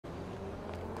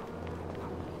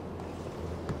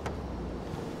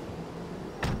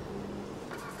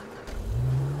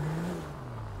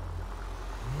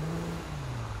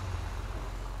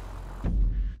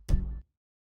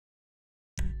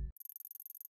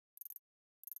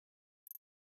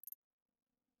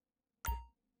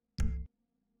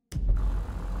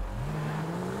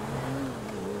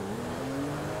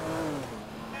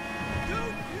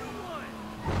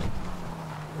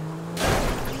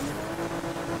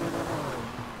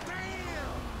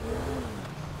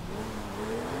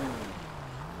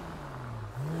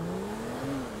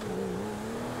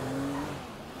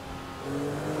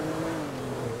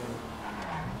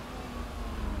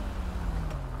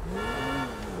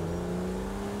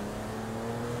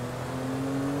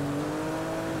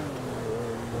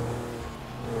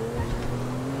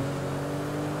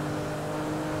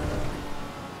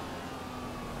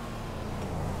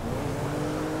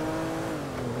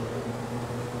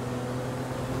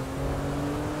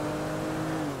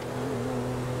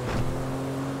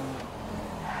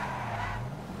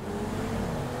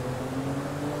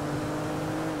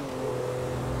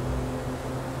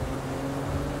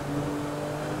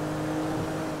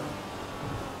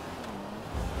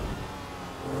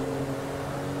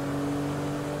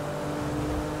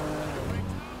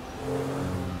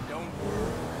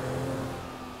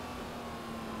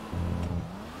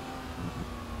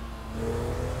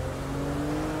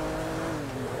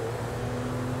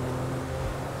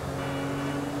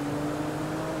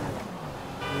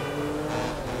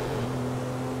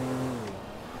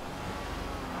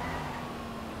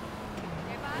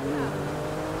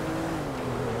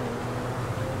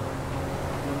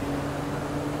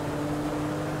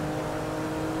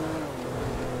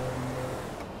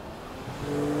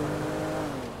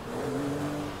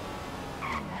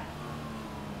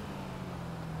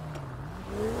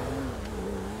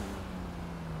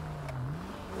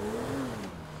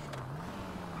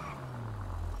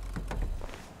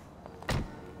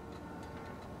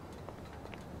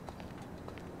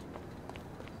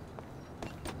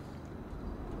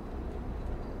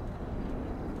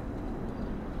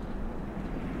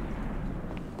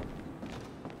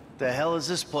The hell is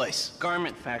this place?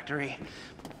 Garment factory.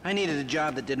 I needed a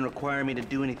job that didn't require me to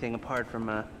do anything apart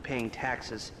from paying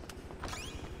taxes.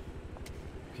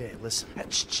 Okay, listen.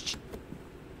 Shh.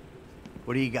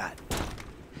 What do you got?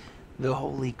 The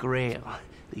Holy Grail.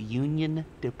 The Union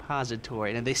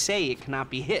Depository. And they say it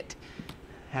cannot be hit.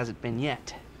 Hasn't been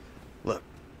yet. Look,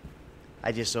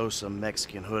 I just owe some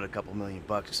Mexican hood a couple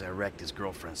 $1,000,000 because I wrecked his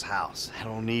girlfriend's house. I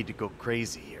don't need to go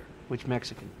crazy here. Which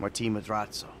Mexican? Martin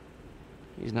Madrazo.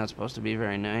 He's not supposed to be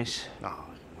very nice. Oh,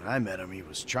 when I met him, he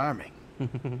was charming. So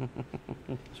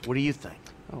what do you think?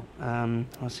 Oh,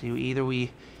 let's see. Either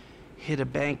we hit a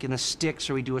bank in the sticks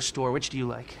or we do a store. Which do you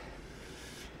like?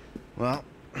 Well,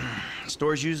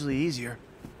 store's usually easier.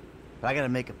 But I gotta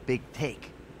make a big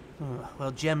take.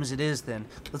 Well, gems it is then.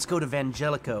 Let's go to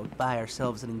Vangelico, buy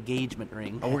ourselves an engagement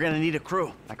ring. Oh, we're gonna need a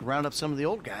crew. I can round up some of the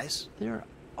old guys. There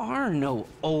are no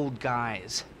old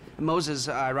guys. Moses,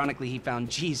 ironically, he found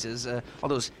Jesus. All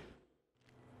those...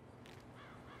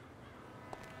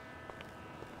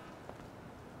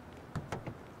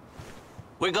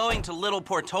 We're going to Little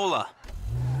Portola.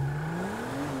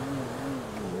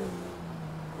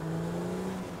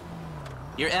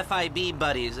 Your FIB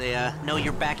buddies, they know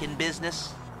you're back in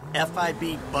business?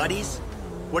 FIB buddies?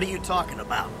 What are you talking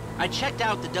about? I checked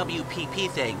out the WPP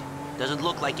thing. Doesn't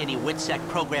look like any WITSEC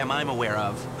program I'm aware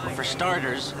of. But for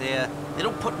starters, they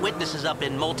don't put witnesses up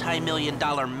in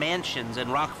multi-million-dollar mansions in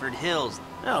Rockford Hills.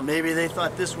 Well, maybe they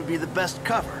thought this would be the best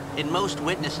cover. And most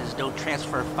witnesses don't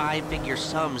transfer five-figure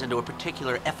sums into a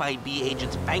particular FIB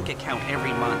agent's bank account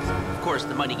every month. Of course,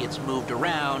 the money gets moved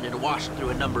around and washed through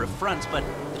a number of fronts, but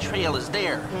the trail is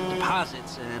there.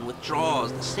 Deposits and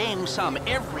withdrawals, the same sum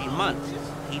every month.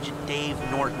 Agent Dave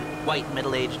Norton, white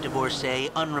middle-aged divorcee,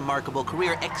 unremarkable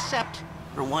career, except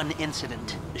for one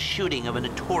incident. The shooting of a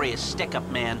notorious stick-up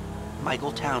man,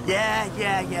 Michael Townley.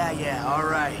 Yeah, all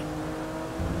right.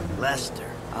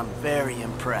 Lester, I'm very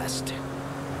impressed.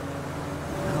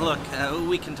 Look,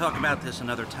 we can talk about this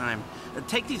another time.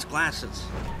 Take these glasses.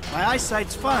 My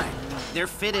eyesight's fine. They're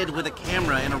fitted with a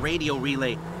camera and a radio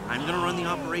relay. I'm gonna run the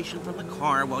operation from the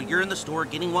car while you're in the store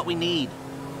getting what we need.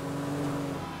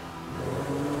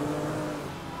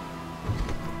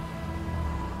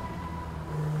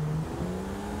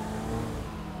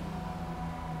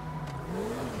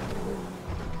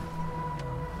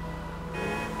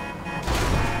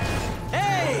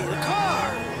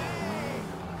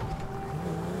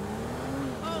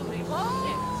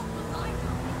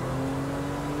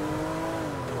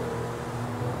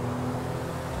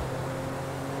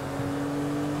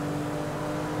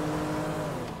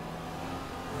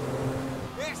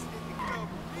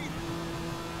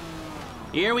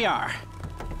 Here we are.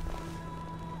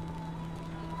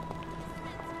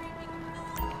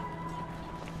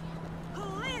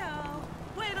 Julio,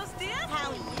 buenos dias.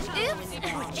 How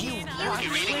Oops.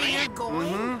 you reading me?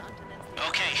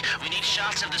 Okay, we need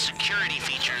shots of the security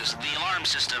features, the alarm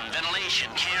system, ventilation,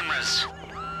 cameras.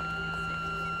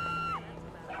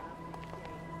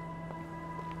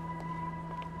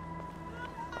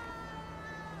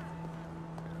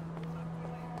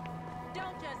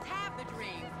 Don't just have the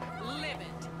dream, live it.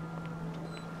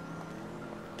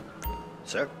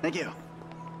 Sir? Thank you.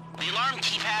 The alarm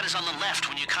keypad is on the left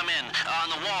when you come in, on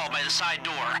the wall by the side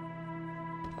door.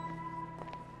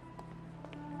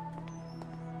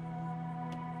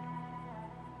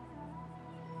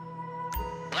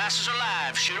 Glasses are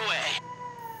live, shoot away.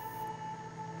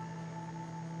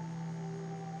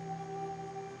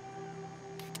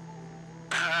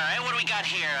 Alright, what do we got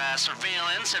here?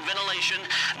 Surveillance and ventilation.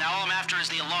 Now all I'm after is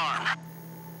the alarm.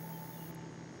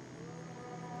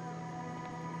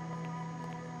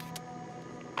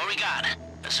 What do we got?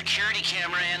 A security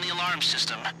camera and the alarm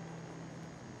system.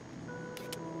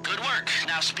 Good work.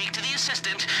 Now speak to the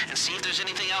assistant and see if there's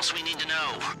anything else we need to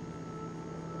know.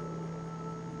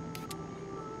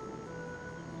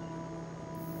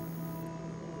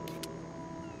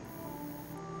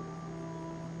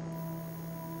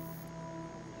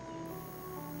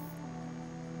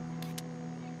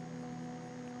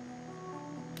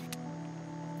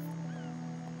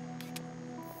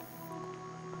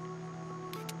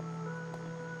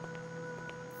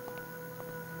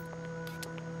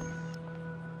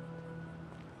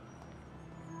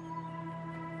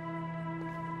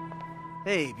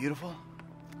 Hey, beautiful.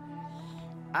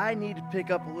 I need to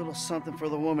pick up a little something for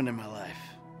the woman in my life.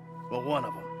 Well, one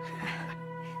of them.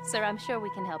 Sir, I'm sure we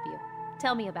can help you.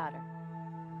 Tell me about her.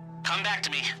 Come back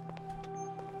to me.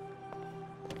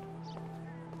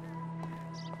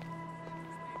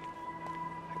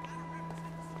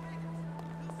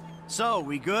 So,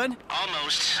 we good?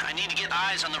 Almost. I need to get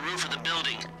eyes on the roof of the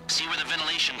building. See where the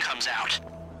ventilation comes out.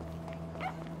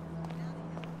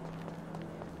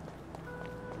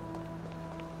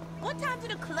 What time do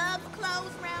the clubs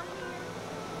close around here?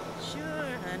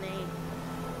 Sure, honey.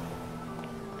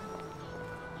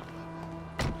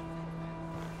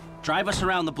 Drive us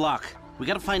around the block. We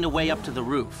gotta find a way up to the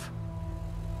roof.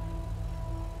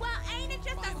 Well, ain't it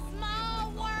just a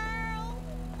small world?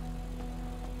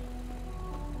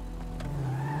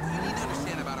 What you need to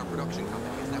understand about our production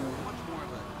company is that we're much more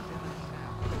of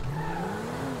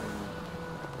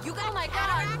a... You got my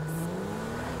God.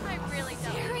 I really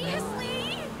don't.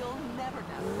 Seriously? You'll never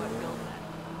guess what built that.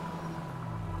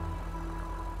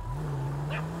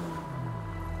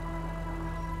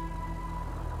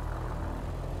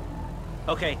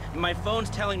 Okay, my phone's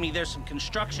telling me there's some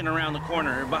construction around the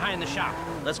corner, behind the shop.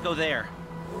 Let's go there.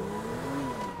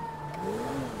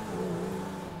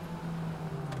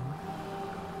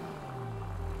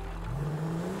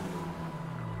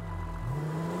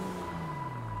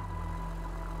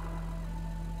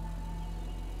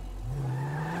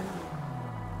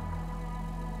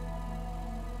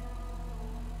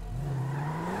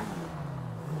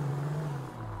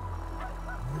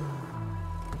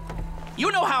 You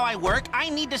know how I work. I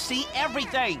need to see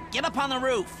everything. Get up on the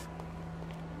roof.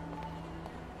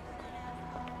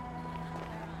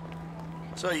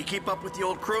 So you keep up with the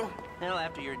old crew? Well,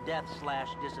 after your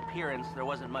death/disappearance, there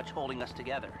wasn't much holding us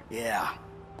together. Yeah.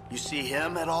 You see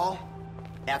him at all?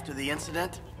 After the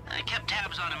incident? I kept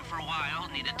tabs on him for a while.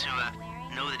 Needed to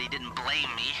know that he didn't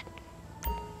blame me.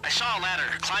 I saw a ladder.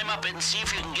 Climb up it and see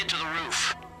if you can get to the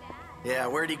roof. Yeah,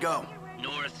 where'd he go?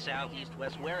 North, south, east,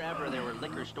 west, wherever there were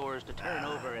liquor stores to turn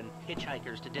over and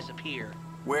hitchhikers to disappear.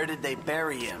 Where did they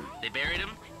bury him? They buried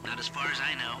him? Not as far as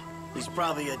I know. He's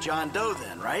probably a John Doe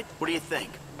then, right? What do you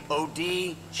think?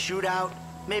 OD, shootout,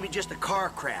 maybe just a car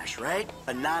crash, right?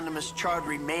 Anonymous charred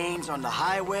remains on the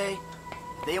highway.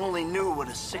 They only knew what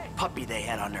a sick puppy they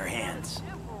had on their hands.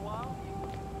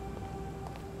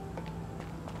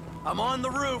 I'm on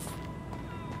the roof.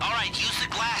 All right, use the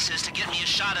glasses to get me a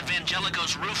shot of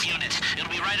Angelico's roof unit. It'll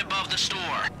be right above the store.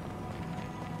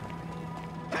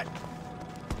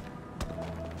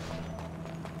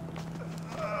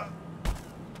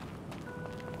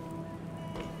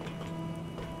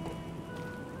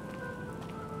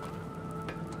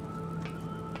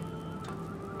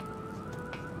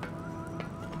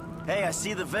 Hey, I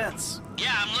see the vents.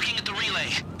 Yeah, I'm looking at the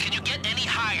relay. Can you get any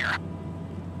higher?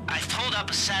 I've pulled up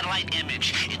a satellite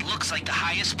image. It looks like the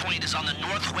highest point is on the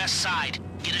northwest side.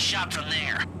 Get a shot from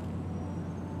there.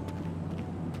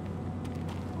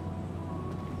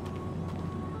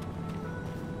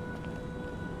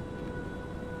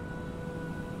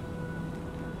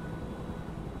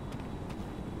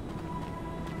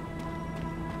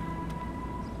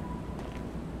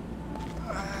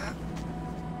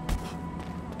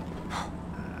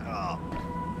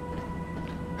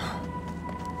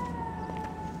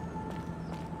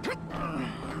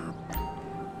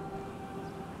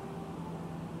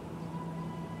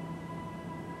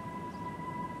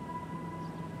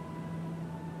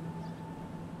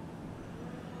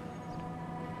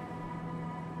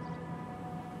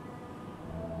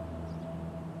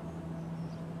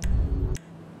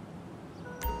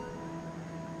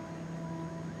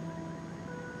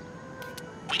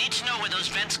 We need to know where those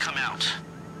vents come out.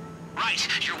 Right,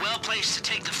 you're well placed to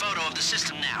take the photo of the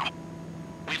system now.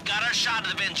 We've got our shot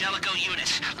of the Angelico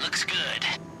unit. Looks good.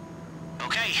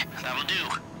 Okay, that'll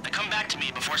do. Now come back to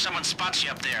me before someone spots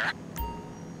you up there.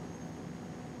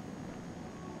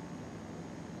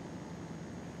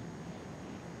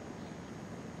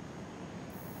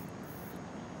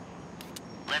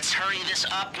 Let's hurry this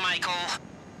up, Michael.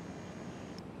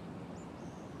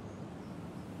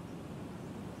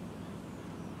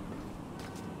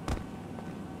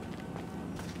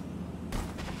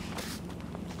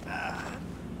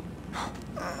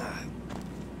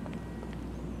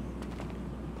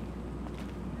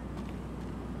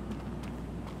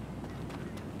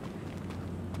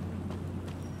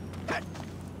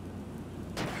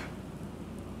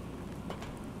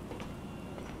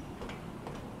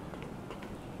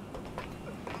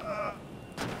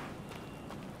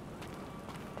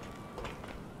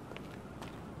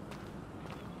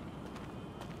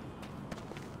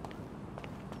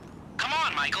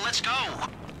 Michael, let's go.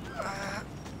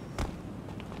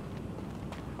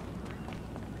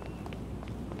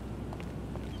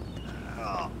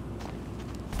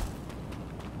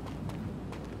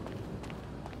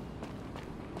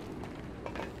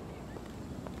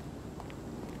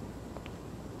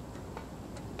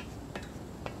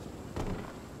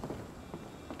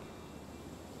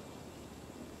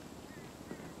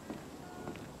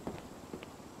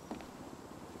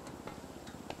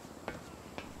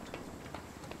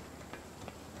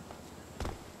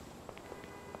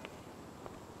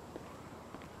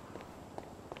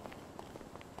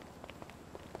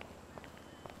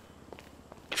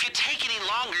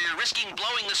 longer, you're risking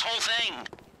blowing this whole thing.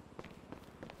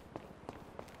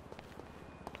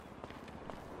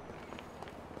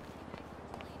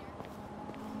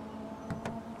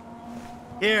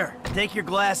 Here, take your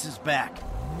glasses back.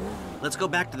 Let's go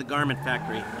back to the garment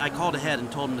factory. I called ahead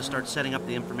and told him to start setting up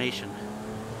the information.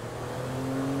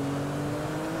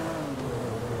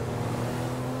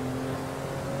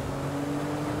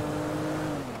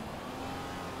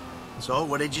 So,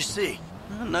 what did you see?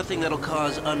 Nothing that'll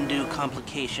cause undue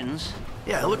complications.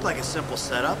 Yeah, it looked like a simple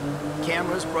setup.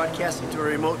 Cameras broadcasting to a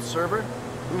remote server.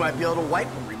 We might be able to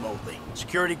wipe them remotely.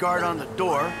 Security guard on the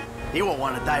door. He won't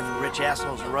want to die for rich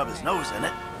assholes who rub his nose in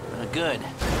it. Good.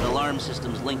 The alarm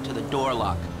system's linked to the door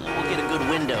lock. We'll get a good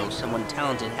window. Someone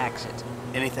talented hacks it.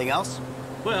 Anything else?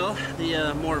 Well,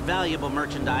 the more valuable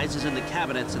merchandise is in the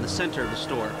cabinets in the center of the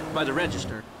store, by the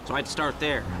register, so I'd start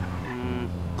there.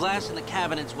 Glass in the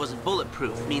cabinets wasn't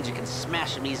bulletproof, means you can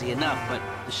smash them easy enough, but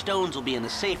the stones will be in the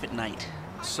safe at night.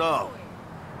 So,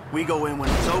 we go in when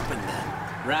it's open then?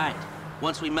 Right.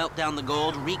 Once we melt down the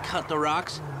gold, recut the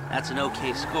rocks, that's an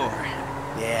okay score.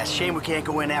 Yeah, shame we can't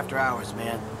go in after hours,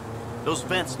 man. Those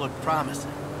vents look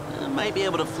promising. Might be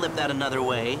able to flip that another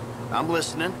way. I'm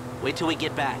listening. Wait till we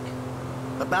get back.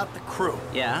 About the crew.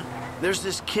 Yeah? There's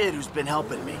this kid who's been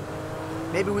helping me.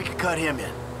 Maybe we could cut him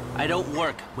in. I don't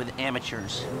work with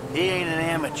amateurs. He ain't an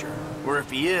amateur. Or if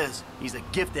he is, he's a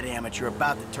gifted amateur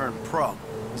about to turn pro.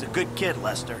 He's a good kid,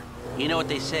 Lester. You know what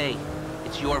they say.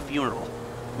 It's your funeral.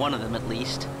 One of them, at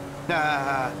least.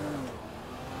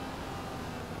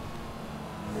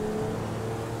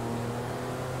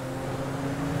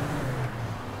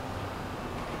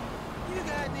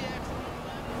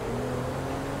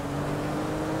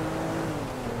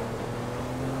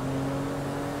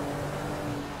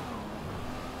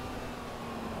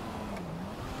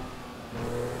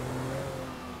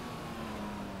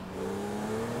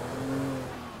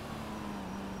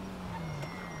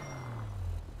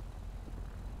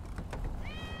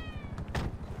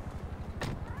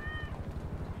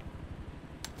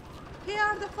 Here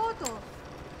are the photos.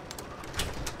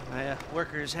 My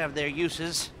workers have their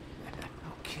uses.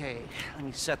 Okay, let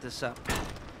me set this up.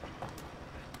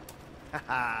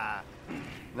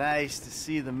 Nice to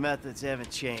see the methods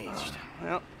haven't changed.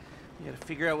 Well, we gotta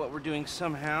figure out what we're doing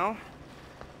somehow.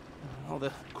 All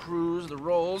the crews, the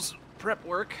rolls, prep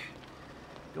work.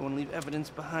 Don't want to leave evidence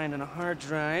behind on a hard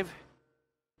drive.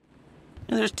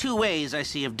 And there's two ways I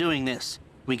see of doing this.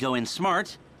 We go in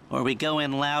smart, or we go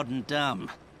in loud and dumb.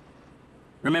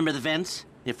 Remember the vents?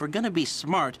 If we're gonna be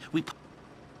smart,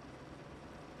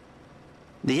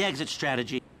 the exit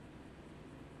strategy.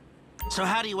 So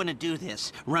how do you want to do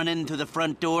this? Run in through the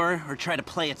front door, or try to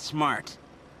play it smart?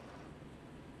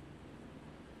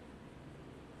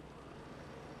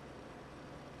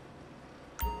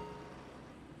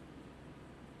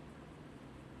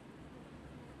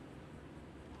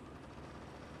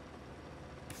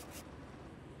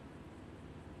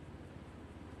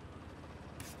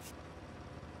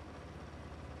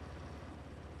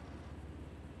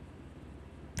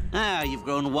 Ah, you've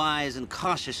grown wise and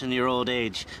cautious in your old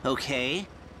age. Okay.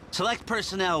 Select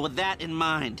personnel with that in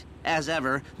mind. As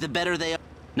ever, the better they are.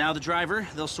 Now the driver,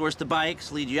 they'll source the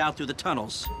bikes, lead you out through the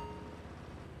tunnels.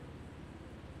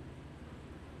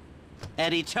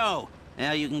 Eddie Tow.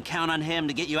 Now you can count on him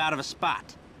to get you out of a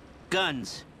spot.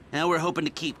 Guns. Now we're hoping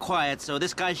to keep quiet, so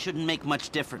this guy shouldn't make much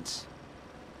difference.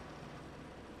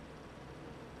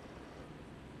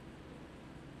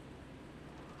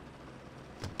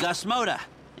 Gus Moda.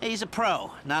 He's a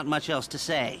pro, not much else to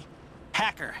say.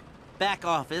 Hacker, back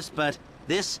office, but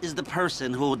this is the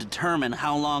person who will determine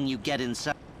how long you get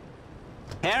inside.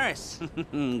 Harris,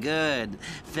 good,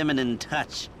 feminine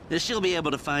touch. She'll be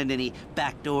able to find any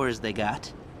back doors they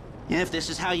got. If this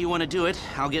is how you want to do it,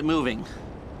 I'll get moving.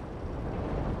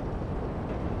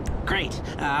 Great,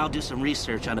 I'll do some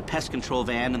research on a pest control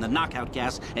van and the knockout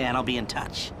gas, and I'll be in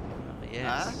touch. Oh,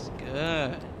 yes,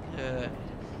 good, good.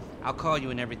 I'll call you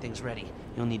when everything's ready.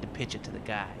 You'll need to pitch it to the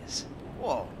guys.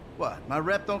 Whoa, what? My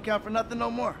rep don't count for nothing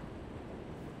no more?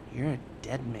 You're a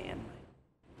dead man.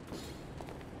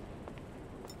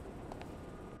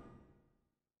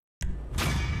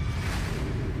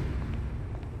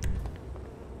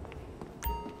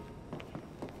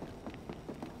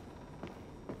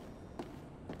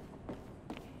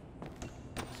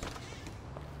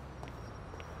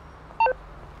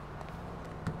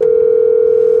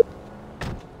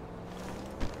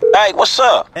 Hey, what's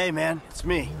up? Hey, man, it's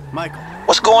me, Michael.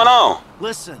 What's going on?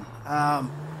 Listen,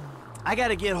 I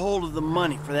gotta get hold of the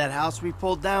money for that house we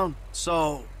pulled down,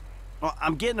 so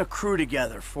I'm getting a crew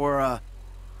together for,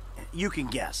 you can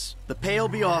guess. The pay will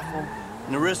be awful,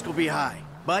 and the risk will be high.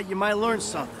 But you might learn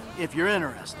something, if you're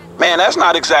interested. Man, that's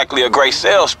not exactly a great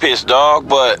sales pitch, dog,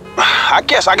 but I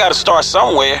guess I gotta start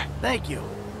somewhere. Thank you.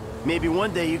 Maybe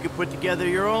one day you could put together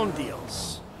your own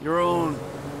deals. Your own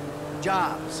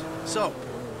jobs. So,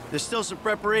 there's still some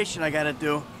preparation I gotta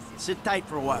do. Sit tight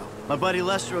for a while. My buddy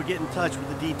Lester will get in touch with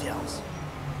the details.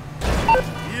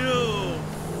 You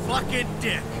fucking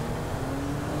dick!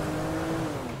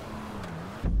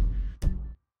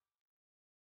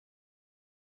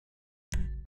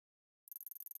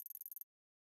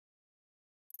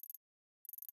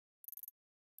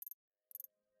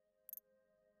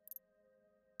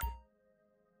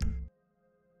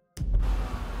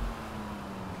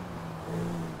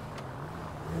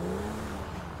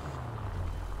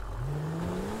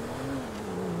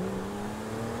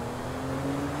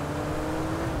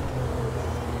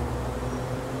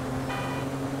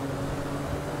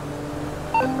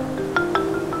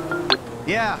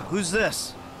 Yeah, who's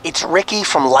this? It's Ricky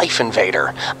from Life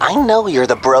Invader. I know you're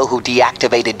the bro who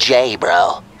deactivated Jay,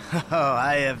 bro. Oh,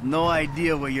 I have no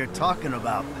idea what you're talking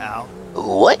about, pal.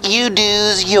 What you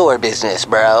do's your business,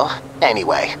 bro.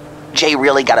 Anyway, Jay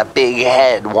really got a big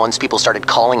head once people started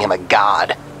calling him a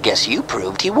god. Guess you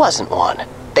proved he wasn't one.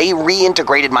 They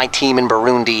reintegrated my team in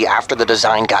Burundi after the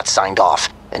design got signed off.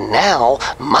 And now,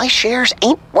 my shares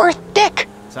ain't worth dick.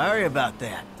 Sorry about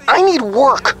that. I need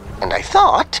work, and I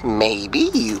thought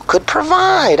maybe you could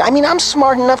provide. I mean, I'm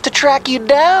smart enough to track you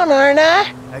down, aren't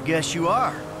I? I guess you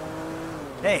are.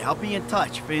 Hey, I'll be in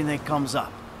touch if anything comes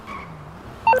up.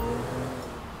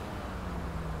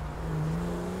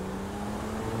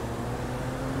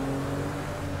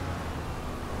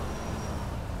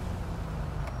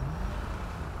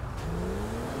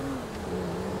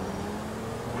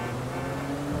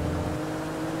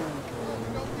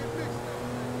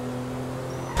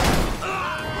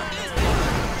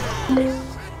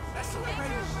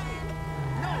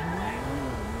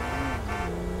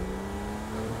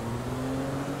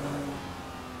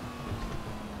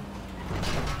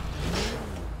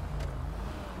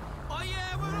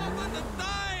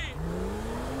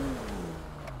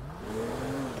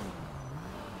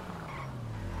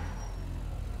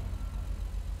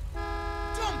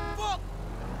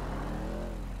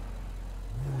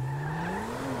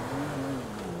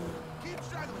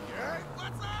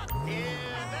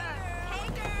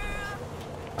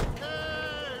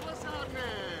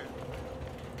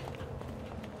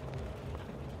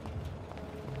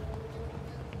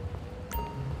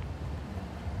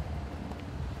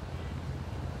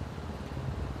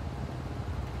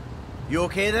 You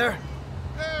okay there?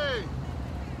 Hey!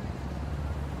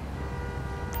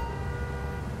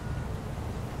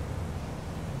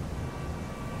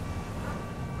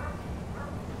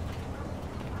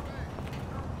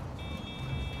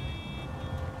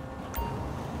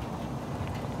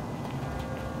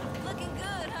 Looking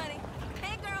good, honey.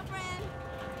 Hey, girlfriend.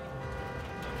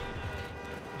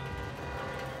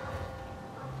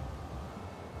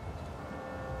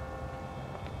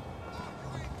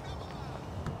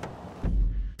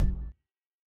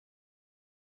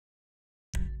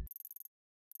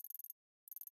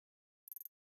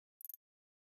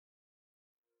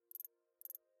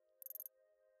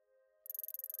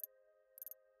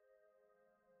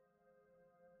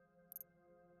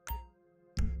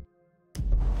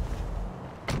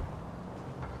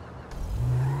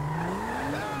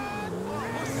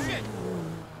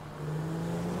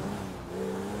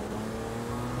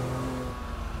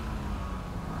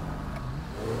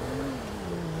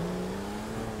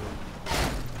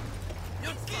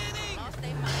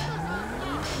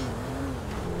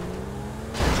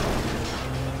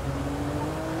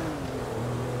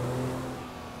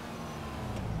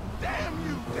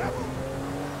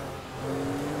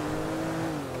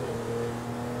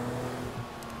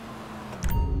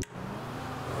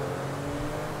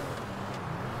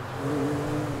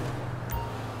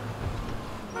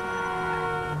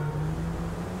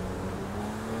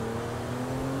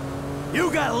 You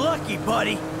got lucky,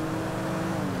 buddy.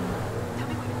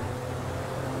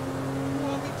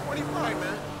 Only 25,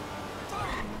 man.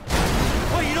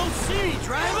 Oh, you don't see me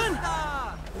driving?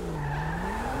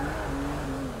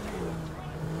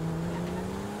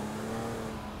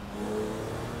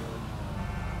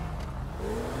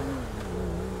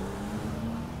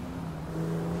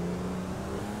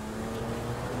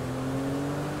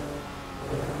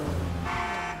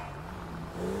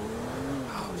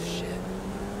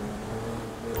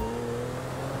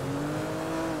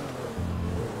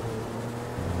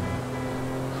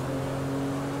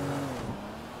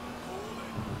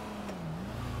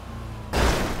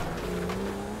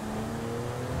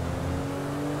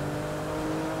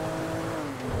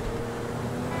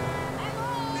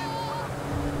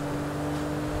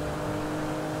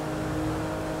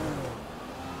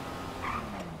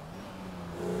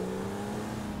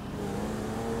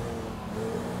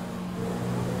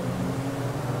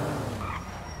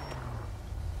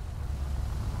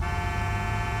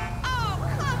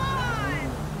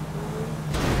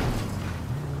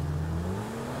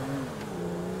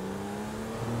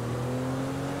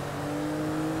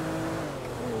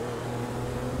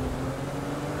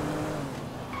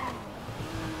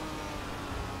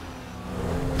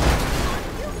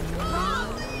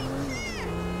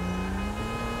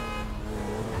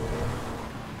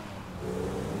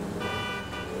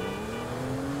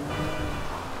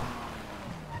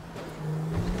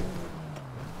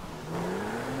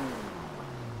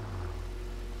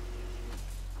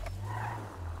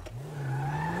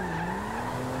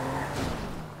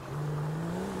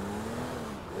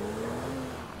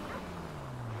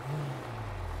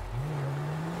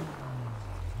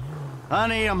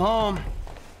 Honey, I'm home.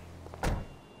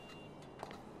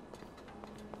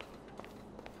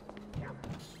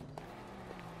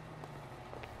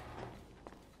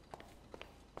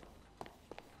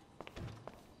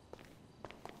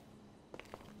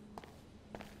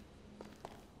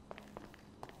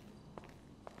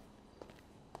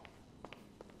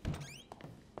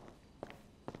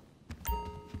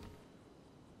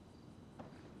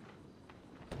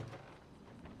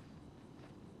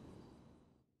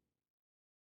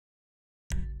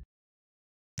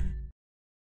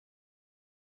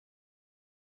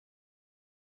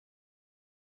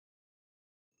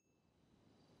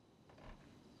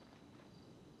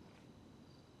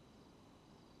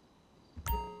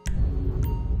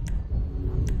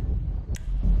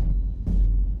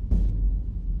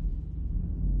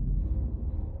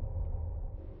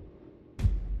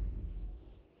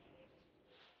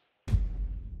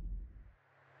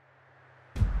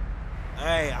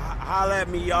 Hey, holla at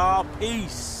me, y'all.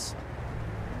 Peace.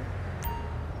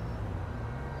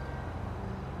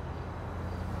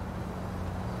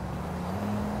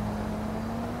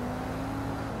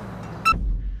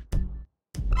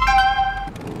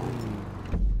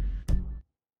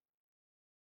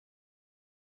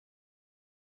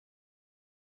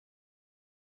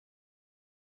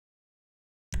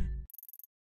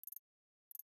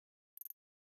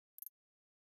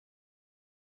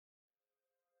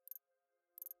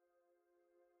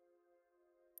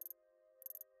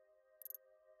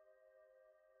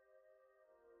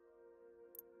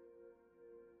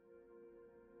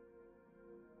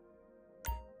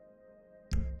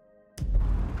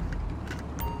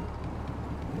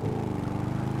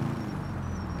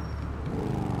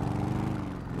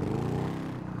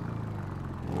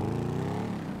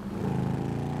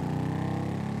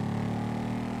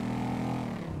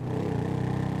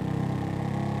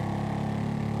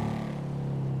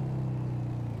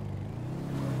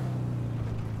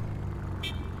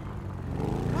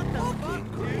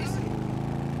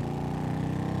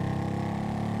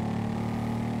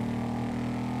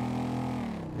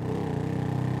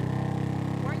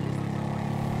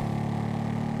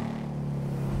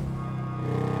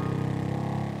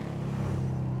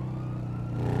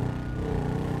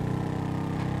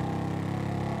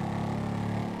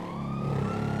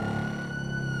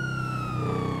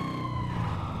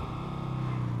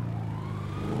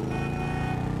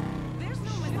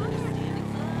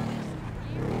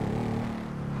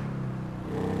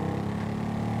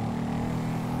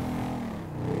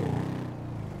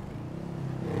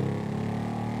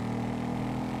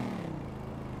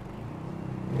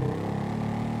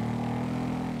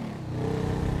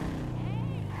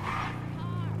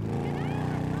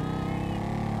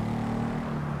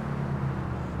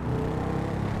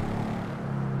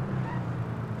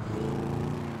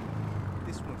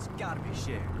 Gotta be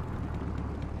shared.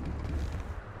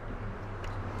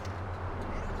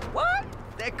 What?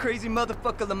 That crazy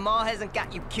motherfucker Lamar hasn't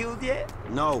got you killed yet?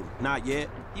 No, not yet.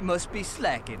 He must be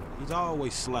slacking. He's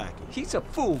always slacking. He's a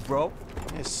fool, bro.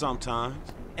 Yeah, sometimes.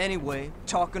 Anyway,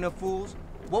 talking of fools,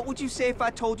 what would you say if I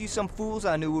told you some fools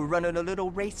I knew were running a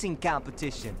little racing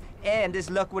competition? And as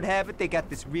luck would have it, they got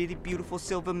this really beautiful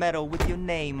silver medal with your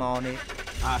name on it.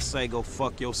 I say go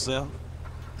fuck yourself.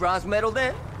 Bronze medal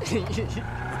then?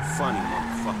 Funny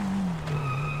motherfucker.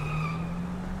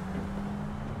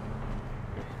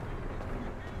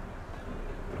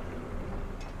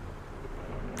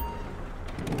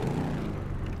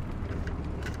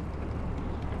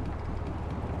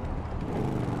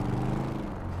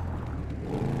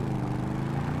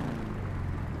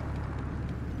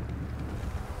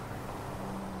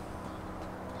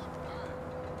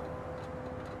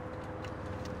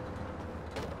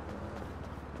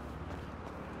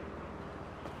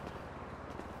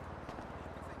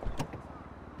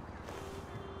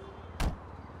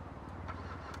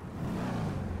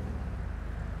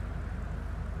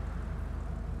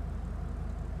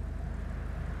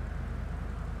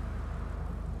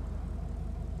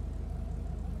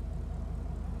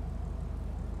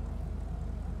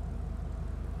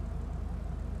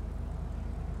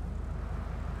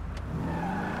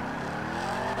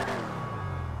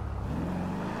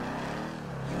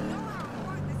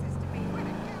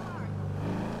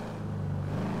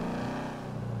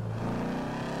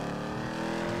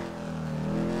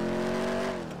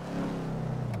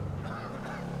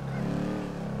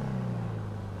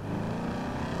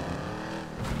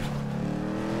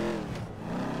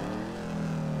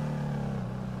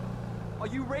 Are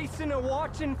you racing or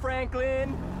watching,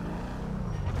 Franklin?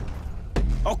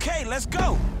 Okay, let's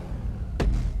go.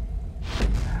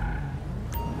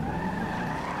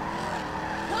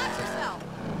 Watch yourself.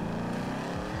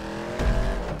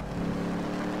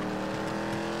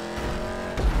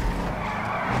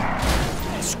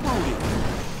 Shoot it.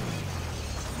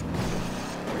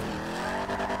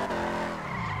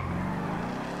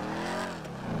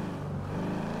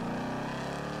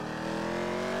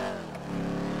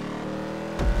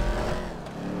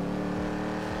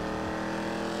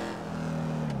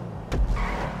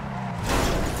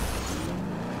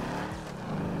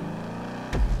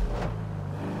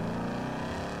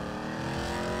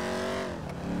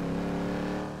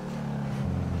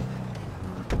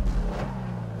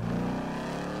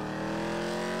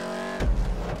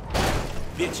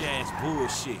 Bitch ass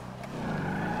bullshit.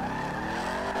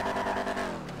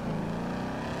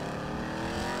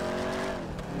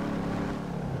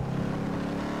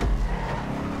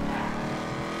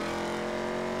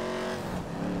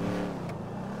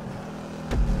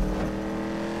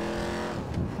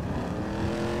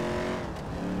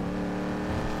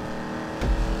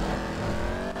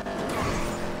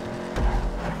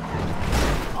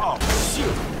 Oh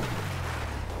shit.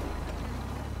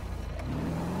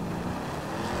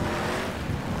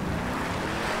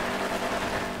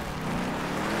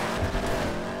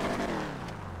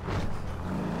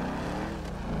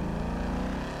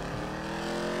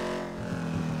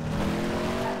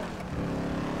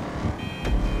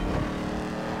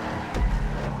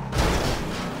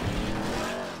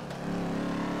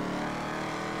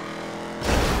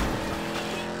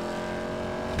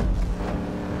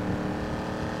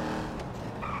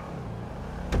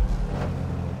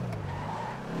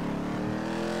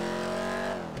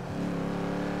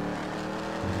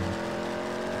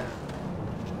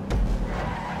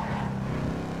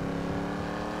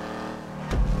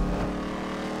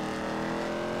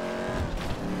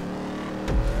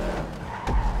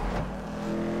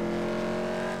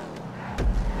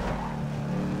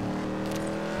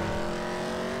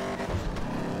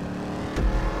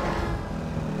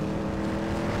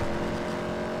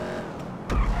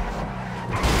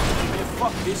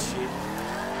 Fuck this shit.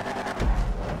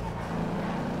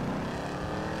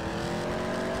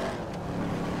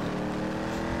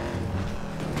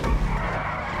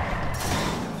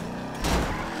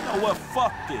 You know what?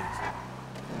 Fuck this.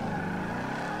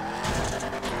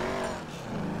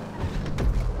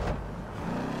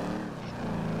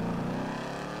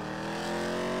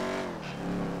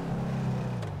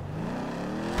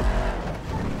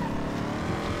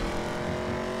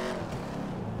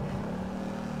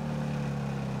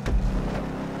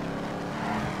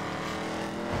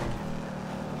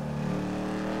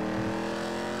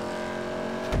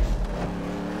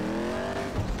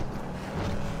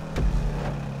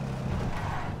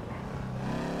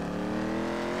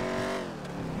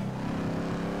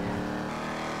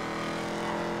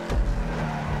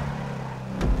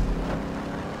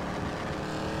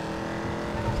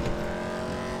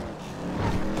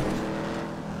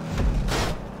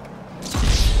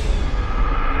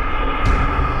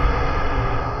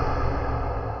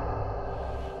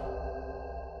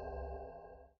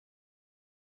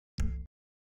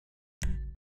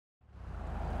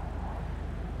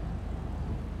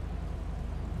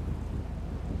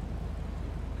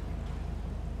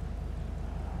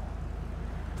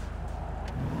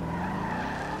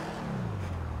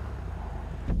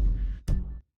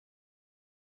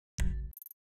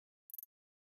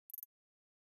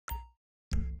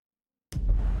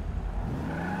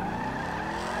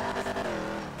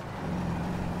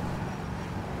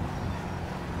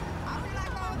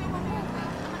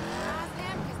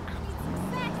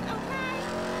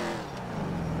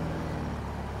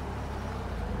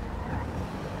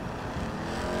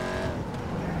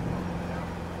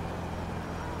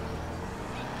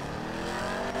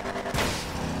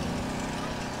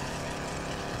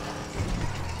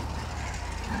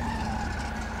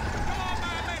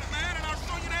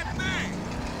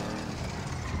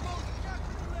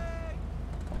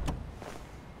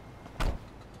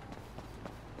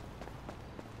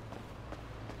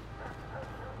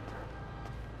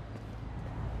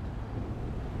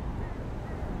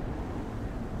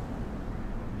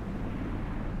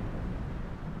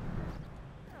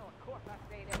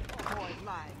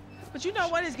 But you know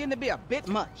what? It's getting to be a bit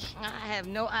much. I have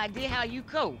no idea how you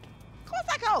cope. Of course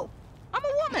I cope. I'm a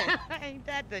woman. Ain't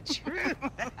that the truth?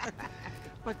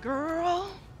 But girl,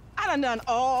 I done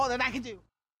all that I can do.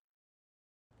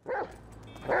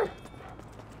 Come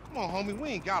on, homie, we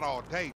ain't got all day.